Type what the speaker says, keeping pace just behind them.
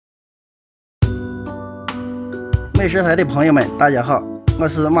美食台的朋友们，大家好，我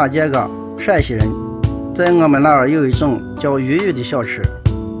是马杰哥，陕西人。在我们那儿有一种叫鱼鱼的小吃，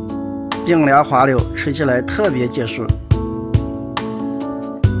冰凉滑溜，吃起来特别解暑。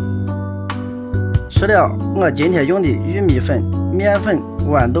除了我今天用的玉米粉、面粉、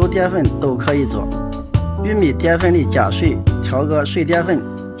豌豆淀粉都可以做。玉米淀粉里加水，调个水淀粉，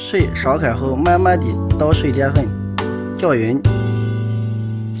水烧开后慢慢地倒水淀粉，搅匀。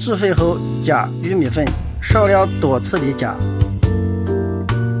煮沸后加玉米粉，少量多次的加，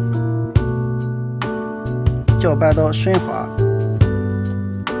搅拌到顺滑。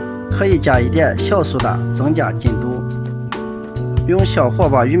可以加一点小苏打，增加筋度。用小火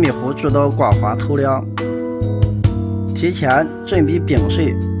把玉米糊煮到光滑透亮。提前准备冰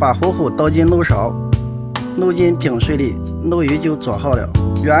水，把糊糊倒进漏勺，弄进冰水里，漏鱼就做好了。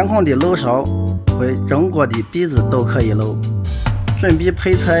圆孔的漏勺或蒸锅的篦子都可以漏。准备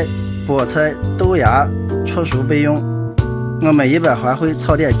配菜，菠菜、豆芽焯熟备用。我们一般还会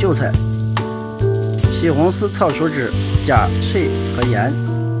炒点韭菜。西红柿炒熟汁，加水和盐，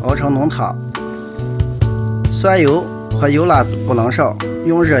熬成浓汤。蒜油和油辣子不能少，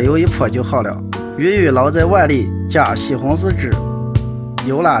用热油一泼就好了。鱼鱼捞在碗里，加西红柿汁、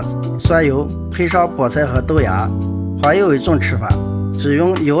油辣子、蒜油，配上菠菜和豆芽。还有一种吃法，只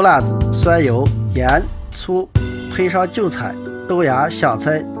用油辣子、蒜油、盐、醋，配上韭菜、豆芽、香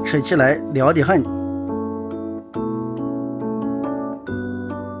菜，吃起来凉得很。